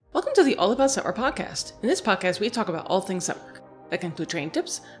to the All About Setwork podcast. In this podcast, we talk about all things Setwork. That can include training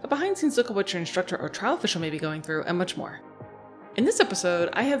tips, a behind-the-scenes look at what your instructor or trial official may be going through, and much more. In this episode,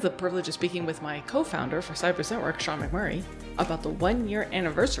 I have the privilege of speaking with my co-founder for Cypress Setwork, Sean McMurray, about the 1-year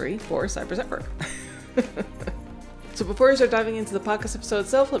anniversary for Cypress Setwork. So before we start diving into the podcast episode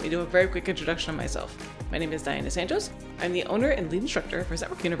itself, let me do a very quick introduction of myself. My name is Diana Santos. I'm the owner and lead instructor for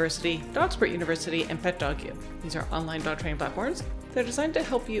Setwork University, Dogsport University, and Pet Dog U. These are online dog training platforms that are designed to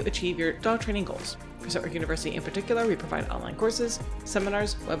help you achieve your dog training goals. For Setwork University in particular, we provide online courses,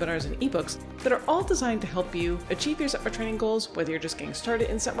 seminars, webinars, and ebooks that are all designed to help you achieve your Setwork training goals, whether you're just getting started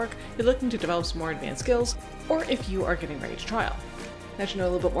in Setwork, you're looking to develop some more advanced skills, or if you are getting ready to trial. Now that you know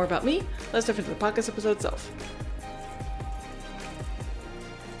a little bit more about me, let's dive into the podcast episode itself.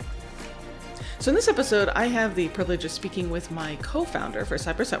 So in this episode, I have the privilege of speaking with my co-founder for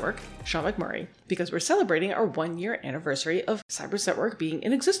Cypress Setwork, Sean McMurray, because we're celebrating our 1-year anniversary of Cypress Setwork being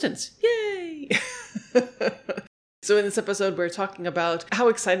in existence. Yay! So in this episode, we're talking about how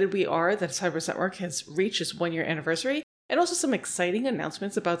excited we are that Cypress Setwork has reached its 1-year anniversary, and also some exciting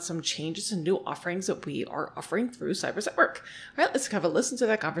announcements about some changes and new offerings that we are offering through Cypress Setwork. All right, let's have a listen to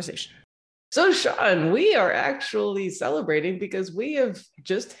that conversation. So Sean, we are actually celebrating because we have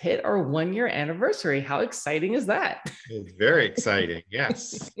just hit our 1-year anniversary. How exciting is that? It's very exciting,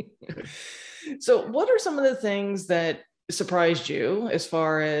 yes. So what are some of the things that surprised you as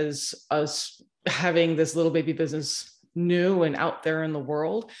far as us having this little baby business new and out there in the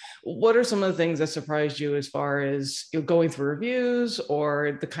world? What are some of the things that surprised you as far as going through reviews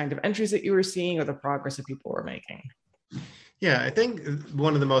or the kind of entries that you were seeing or the progress that people were making? Yeah, I think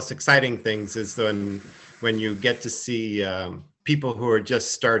one of the most exciting things is when you get to see people who are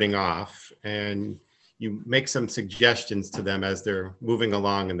just starting off and you make some suggestions to them as they're moving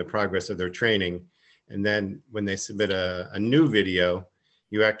along in the progress of their training. And then when they submit a new video,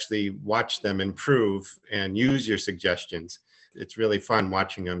 you actually watch them improve and use your suggestions. It's really fun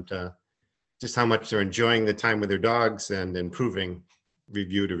watching them to just how much they're enjoying the time with their dogs and improving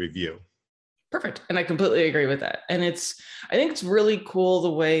review to review. Perfect. And I completely agree with that. And I think it's really cool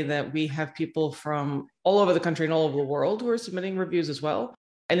the way that we have people from all over the country and all over the world who are submitting reviews as well.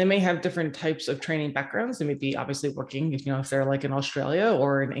 And they may have different types of training backgrounds. They may be obviously working, if they're like in Australia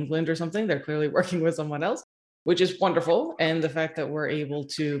or in England or something, they're clearly working with someone else, which is wonderful. And the fact that we're able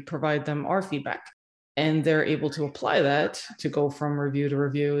to provide them our feedback and they're able to apply that to go from review to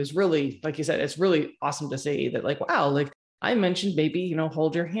review is really, like you said, it's really awesome to see that, like, wow, like I mentioned, maybe,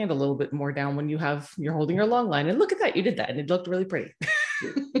 hold your hand a little bit more down when you're holding your long line, and look at that, you did that and it looked really pretty.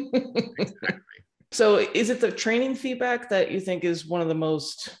 Exactly. So is it the training feedback that you think is one of the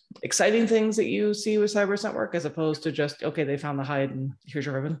most exciting things that you see with Cypress Setwork, as opposed to just, okay, they found the hide and here's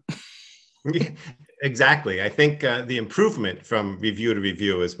your ribbon? Yeah, exactly. I think the improvement from review to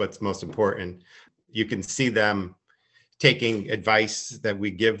review is what's most important. You can see them taking advice that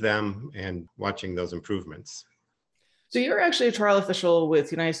we give them and watching those improvements. So you're actually a trial official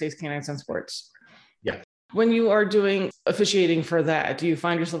with United States Canine Sun Sports. Yeah. When you are doing officiating for that, do you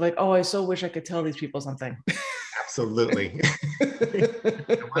find yourself like, oh, I so wish I could tell these people something? Absolutely.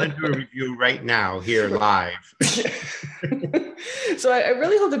 I want to do a review right now here live. So I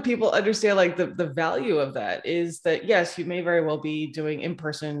really hope that people understand like the value of that is that, yes, you may very well be doing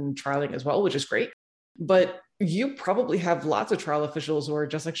in-person trialing as well, which is great. But you probably have lots of trial officials who are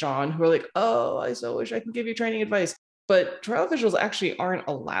just like Sean, who are like, oh, I so wish I could give you training advice. But trial officials actually aren't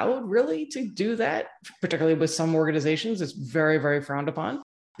allowed really to do that, particularly with some organizations. It's very, very frowned upon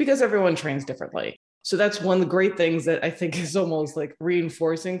because everyone trains differently. So that's one of the great things that I think is almost like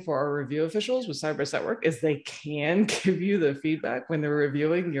reinforcing for our review officials with Cypress Setwork is they can give you the feedback when they're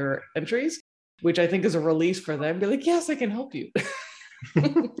reviewing your entries, which I think is a release for them. Be like, yes, I can help you.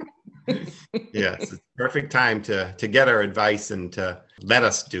 Yes, it's perfect time to get our advice and to let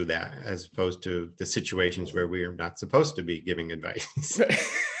us do that, as opposed to the situations where we are not supposed to be giving advice.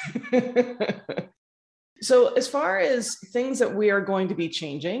 So as far as things that we are going to be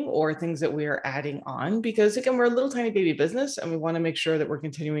changing or things that we are adding on, because again, we're a little tiny baby business and we want to make sure that we're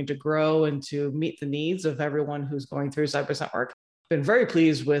continuing to grow and to meet the needs of everyone who's going through Cypress Setwork. Been very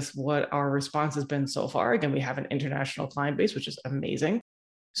pleased with what our response has been so far. Again, we have an international client base, which is amazing.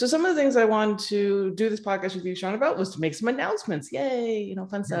 So some of the things I wanted to do this podcast with you, Sean, about was to make some announcements. Yay,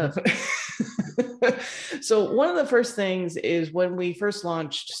 fun stuff. So one of the first things is when we first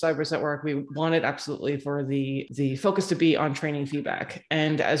launched Cypress Setwork, we wanted absolutely for the focus to be on training feedback.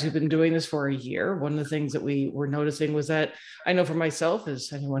 And as we've been doing this for a year, one of the things that we were noticing was that I know for myself,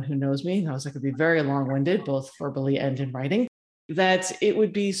 as anyone who knows me, knows I could be very long-winded, both verbally and in writing, that it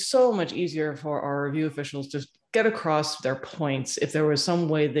would be so much easier for our review officials to get across their points if there was some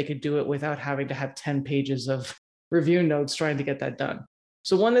way they could do it without having to have 10 pages of review notes trying to get that done.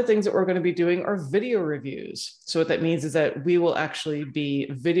 So one of the things that we're going to be doing are video reviews. So what that means is that we will actually be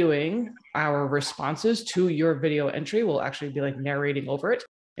videoing our responses to your video entry. We'll actually be like narrating over it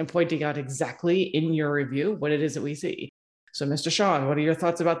and pointing out exactly in your review what it is that we see. So Mr. Sean, what are your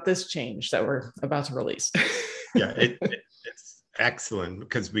thoughts about this change that we're about to release? Yeah, it's excellent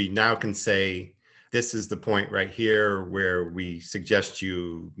because we now can say, this is the point right here where we suggest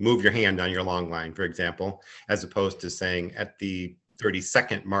you move your hand on your long line, for example, as opposed to saying at the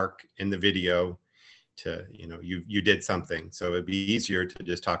 30-second mark in the video to, you did something. So it'd be easier to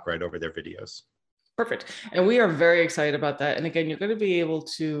just talk right over their videos. Perfect. And we are very excited about that. And again, you're going to be able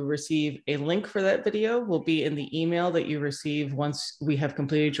to receive a link for that video. Will be in the email that you receive once we have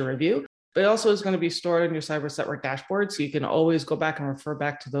completed your review. But it also is going to be stored on your Cyber Network dashboard. So you can always go back and refer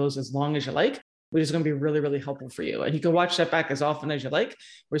back to those as long as you like, which is going to be really, really helpful for you. And you can watch that back as often as you like.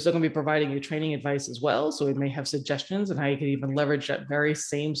 We're still going to be providing you training advice as well. So we may have suggestions on how you can even leverage that very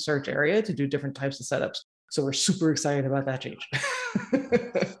same search area to do different types of setups. So we're super excited about that change.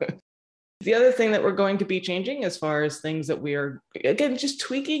 The other thing that we're going to be changing as far as things that we are, again, just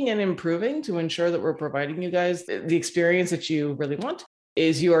tweaking and improving to ensure that we're providing you guys the experience that you really want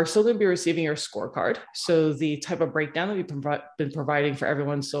is you are still going to be receiving your scorecard. So the type of breakdown that we've been providing for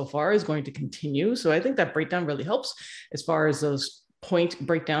everyone so far is going to continue. So I think that breakdown really helps as far as those point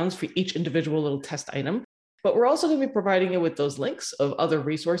breakdowns for each individual little test item. But we're also going to be providing you with those links of other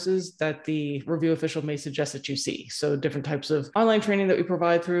resources that the review official may suggest that you see. So different types of online training that we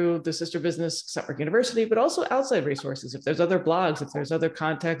provide through the sister business, Network University, but also outside resources. If there's other blogs, if there's other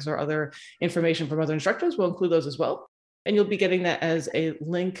context or other information from other instructors, we'll include those as well. And you'll be getting that as a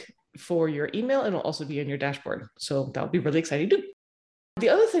link for your email, and it'll also be in your dashboard. So that'll be really exciting too. The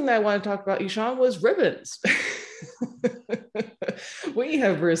other thing that I want to talk about, Ishan, was ribbons. We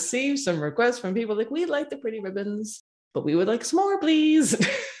have received some requests from people like, we like the pretty ribbons, but we would like some more, please.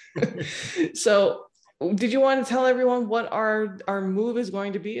 So did you want to tell everyone what our move is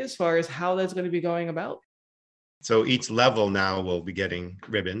going to be as far as how that's going to be going about? So each level now will be getting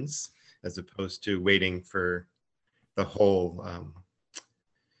ribbons as opposed to waiting for the whole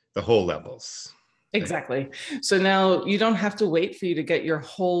levels. Exactly. So now you don't have to wait for you to get your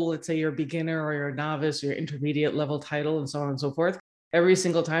whole, let's say your beginner or your novice or your intermediate level title and so on and so forth. Every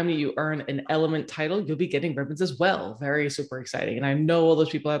single time that you earn an element title, you'll be getting ribbons as well. Very super exciting. And I know all those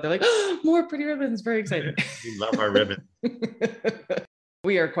people out there like, oh, more pretty ribbons. Very exciting. We love our ribbons.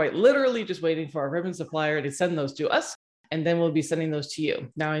 We are quite literally just waiting for our ribbon supplier to send those to us. And then we'll be sending those to you.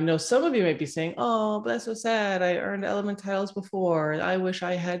 Now, I know some of you might be saying, oh, but that's so sad. I earned element titles before. I wish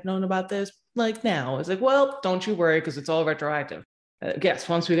I had known about this like now. It's like, well, don't you worry, because it's all retroactive. Yes,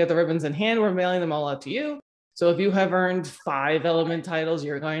 once we get the ribbons in hand, we're mailing them all out to you. So if you have earned 5 element titles,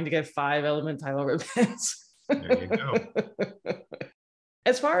 you're going to get 5 element title ribbons. There you go.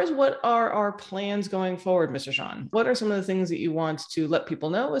 As far as what are our plans going forward, Mr. Sean, what are some of the things that you want to let people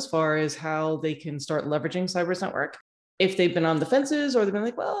know as far as how they can start leveraging Cyber Network? If they've been on the fences or they've been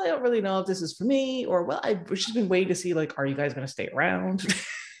like, well, I don't really know if this is for me, or, well, I've just been waiting to see, like, are you guys going to stay around?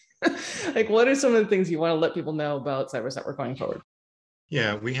 Like, what are some of the things you want to let people know about Cyber Network going forward?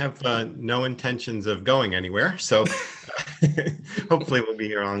 Yeah, we have no intentions of going anywhere. So hopefully we'll be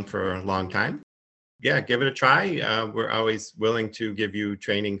here on for a long time. Yeah, give it a try. We're always willing to give you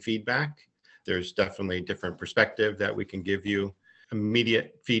training feedback. There's definitely a different perspective that we can give you,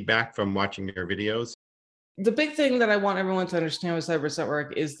 immediate feedback from watching your videos. The big thing that I want everyone to understand with Cyber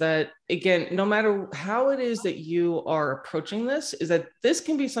Network is that, again, no matter how it is that you are approaching this, is that this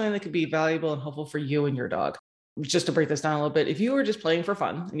can be something that could be valuable and helpful for you and your dog. Just to break this down a little bit, if you were just playing for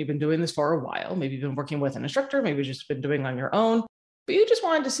fun and you've been doing this for a while, maybe you've been working with an instructor, maybe you've just been doing on your own, but you just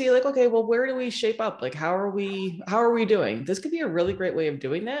wanted to see, like, okay, well, where do we shape up? Like, how are we doing? This could be a really great way of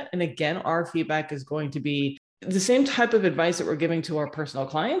doing that. And again, our feedback is going to be the same type of advice that we're giving to our personal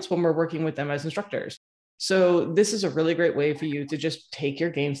clients when we're working with them as instructors. So this is a really great way for you to just take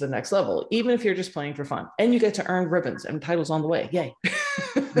your games to the next level, even if you're just playing for fun, and you get to earn ribbons and titles on the way. Yay.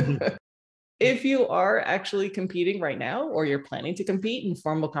 If you are actually competing right now, or you're planning to compete in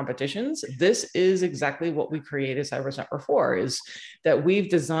formal competitions, this is exactly what we created Cyber Network for, is that we've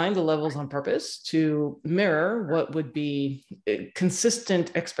designed the levels on purpose to mirror what would be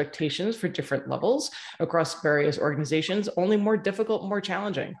consistent expectations for different levels across various organizations, only more difficult, more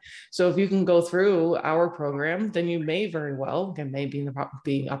challenging. So if you can go through our program, then you may very well, again, may be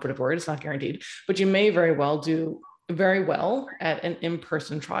the operative word, it's not guaranteed, but you may very well do very well at an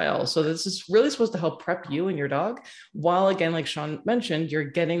in-person trial. So this is really supposed to help prep you and your dog, while again, like Sean mentioned, you're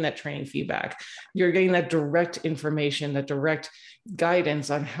getting that training feedback. You're getting that direct information, that direct guidance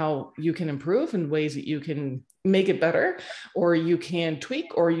on how you can improve and ways that you can make it better, or you can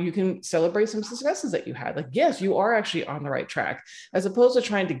tweak, or you can celebrate some successes that you had. Like, yes, you are actually on the right track, as opposed to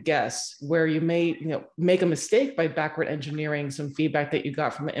trying to guess where you may, make a mistake by backward engineering some feedback that you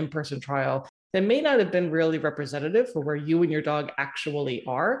got from an in-person trial that may not have been really representative for where you and your dog actually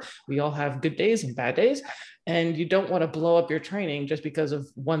are. We all have good days and bad days, and you don't want to blow up your training just because of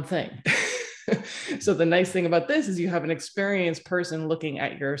one thing. So the nice thing about this is you have an experienced person looking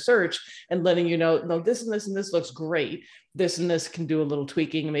at your search and letting you know, no, this and this and this looks great. This and this can do a little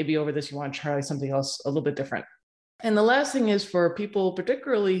tweaking. And maybe over this, you want to try something else a little bit different. And the last thing is for people,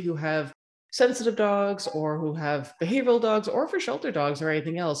 particularly who have sensitive dogs or who have behavioral dogs or for shelter dogs or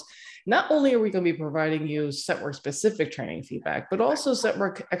anything else, not only are we going to be providing you Scentwork specific training feedback, but also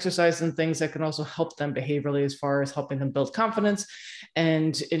Scentwork exercise and things that can also help them behaviorally, as far as helping them build confidence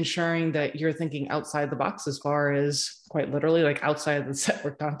and ensuring that you're thinking outside the box, as far as quite literally like outside the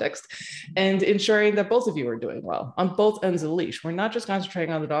Scentwork context, and ensuring that both of you are doing well on both ends of the leash. We're not just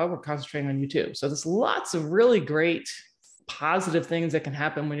concentrating on the dog, we're concentrating on you too. So there's lots of really great positive things that can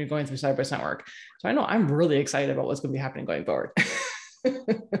happen when you're going through Cyber Scentwork. So I know I'm really excited about what's going to be happening going forward.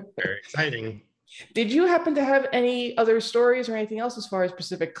 Very exciting. Did you happen to have any other stories or anything else as far as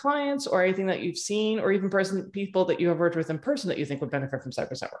specific clients or anything that you've seen, or even people that you have worked with in person that you think would benefit from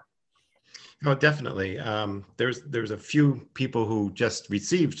Cyber Scentwork? Oh, definitely. There's a few people who just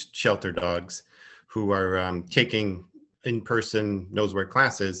received shelter dogs who are taking in-person nose-work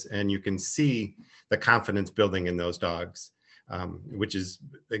classes, and you can see the confidence building in those dogs, which is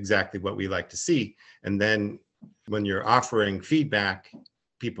exactly what we like to see. And then when you're offering feedback,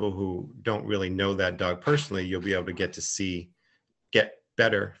 people who don't really know that dog personally, you'll be able to get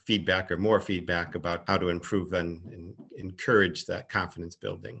better feedback or more feedback about how to improve and encourage that confidence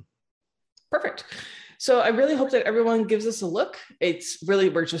building. Perfect. So I really hope that everyone gives us a look.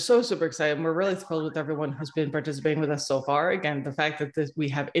 We're just so super excited. We're really thrilled with everyone who's been participating with us so far. Again, the fact that we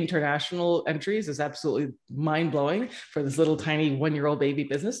have international entries is absolutely mind-blowing for this little tiny one-year-old baby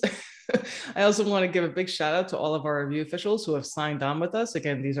business. I also want to give a big shout out to all of our review officials who have signed on with us.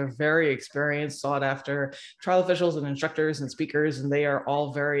 Again, these are very experienced, sought after trial officials and instructors and speakers, and they are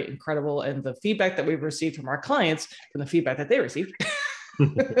all very incredible. And the feedback that we've received from our clients, from the feedback that they received,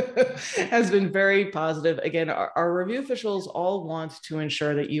 has been very positive. Again, our review officials all want to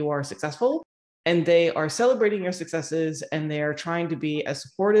ensure that you are successful, and they are celebrating your successes, and they are trying to be as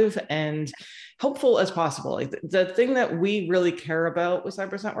supportive and helpful as possible. Like the thing that we really care about with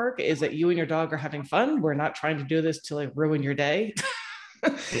Cyber Scentwork is that you and your dog are having fun. We're not trying to do this to like ruin your day.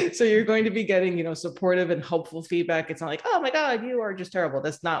 So you're going to be getting, supportive and helpful feedback. It's not like, oh my God, you are just terrible.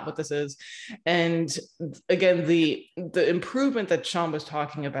 That's not what this is. And again, the improvement that Sean was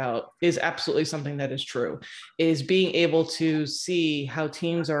talking about is absolutely something that is true, is being able to see how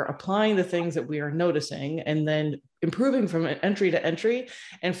teams are applying the things that we are noticing and then improving from entry to entry.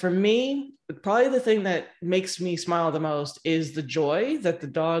 And for me, probably the thing that makes me smile the most is the joy that the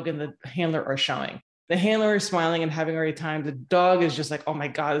dog and the handler are showing. The handler is smiling and having a great time. The dog is just like, oh my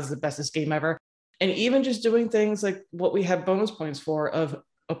God, this is the bestest game ever. And even just doing things like what we have bonus points for, of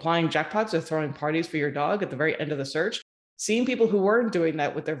applying jackpots or throwing parties for your dog at the very end of the search, seeing people who weren't doing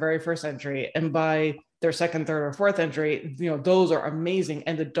that with their very first entry, and by their second, third, or fourth entry, those are amazing.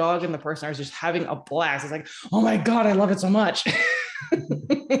 And the dog and the person are just having a blast. It's like, oh my God, I love it so much. That's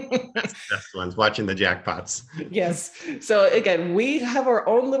the best ones, watching the jackpots. Yes. So again, we have our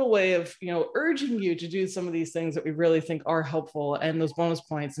own little way of, urging you to do some of these things that we really think are helpful, and those bonus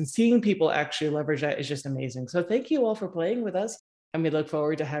points, and seeing people actually leverage that is just amazing. So thank you all for playing with us, and we look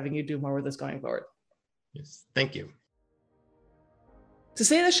forward to having you do more with us going forward. Yes. Thank you. To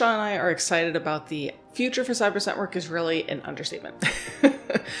say that Sean and I are excited about the future for Cyber Scentwork is really an understatement.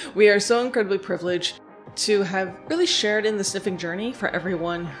 We are so incredibly privileged to have really shared in the sniffing journey for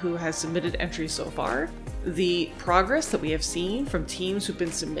everyone who has submitted entries so far. The progress that we have seen from teams who've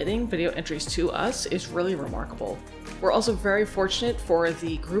been submitting video entries to us is really remarkable. We're also very fortunate for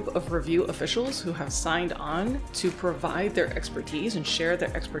the group of review officials who have signed on to provide their expertise and share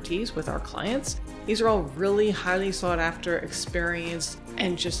their expertise with our clients. These are all really highly sought after, experienced,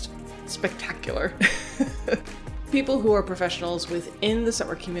 and just spectacular. People who are professionals within the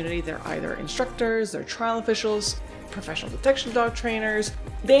Scentwork community. They're either instructors, they're trial officials, professional detection dog trainers.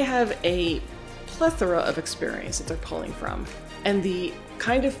 They have a plethora of experience that they're pulling from. And the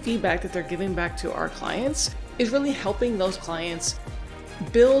kind of feedback that they're giving back to our clients is really helping those clients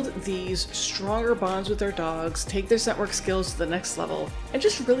build these stronger bonds with their dogs, take their scent work skills to the next level, and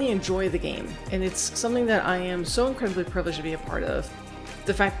just really enjoy the game. And it's something that I am so incredibly privileged to be a part of.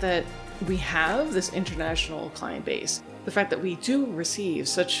 The fact that we have this international client base, the fact that we do receive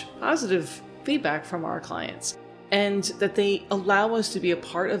such positive feedback from our clients, and that they allow us to be a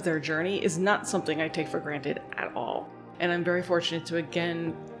part of their journey is not something I take for granted at all. And I'm very fortunate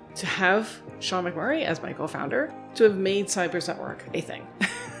to have Sean McMurray as my co-founder, to have made Cyber Scent Work a thing.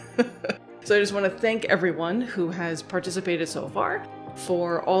 So I just want to thank everyone who has participated so far,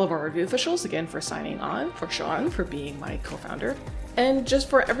 for all of our review officials, again, for signing on, for Sean for being my co-founder, and just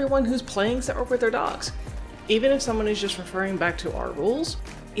for everyone who's playing Scent Work with their dogs. Even if someone is just referring back to our rules,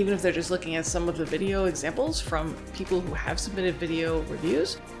 even if they're just looking at some of the video examples from people who have submitted video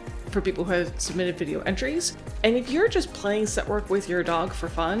reviews, for people who have submitted video entries, and if you're just playing Scent Work with your dog for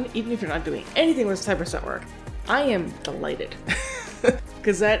fun, even if you're not doing anything with Cyber Scent Work, I am delighted.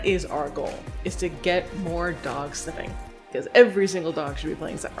 Because that is our goal, is to get more dog sniffing. Because every single dog should be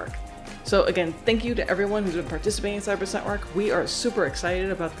playing Scent Work. So again, thank you to everyone who's been participating in Cyber Scent Work. We are super excited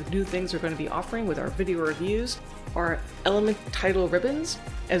about the new things we're going to be offering with our video reviews, our element title ribbons,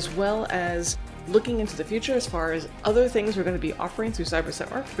 as well as looking into the future as far as other things we're going to be offering through Cyber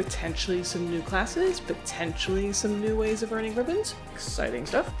Scent Work, potentially some new classes, potentially some new ways of earning ribbons, exciting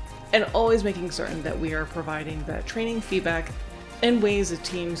stuff, and always making certain that we are providing that training, feedback, and ways that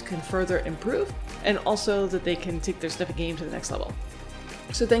teams can further improve, and also that they can take their sniffing game to the next level.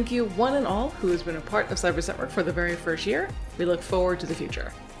 So thank you one and all who has been a part of Cyber Scent Work for the very first year. We look forward to the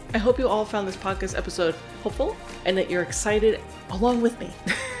future. I hope you all found this podcast episode helpful and that you're excited along with me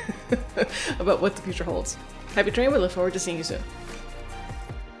about what the future holds. Happy training, we look forward to seeing you soon.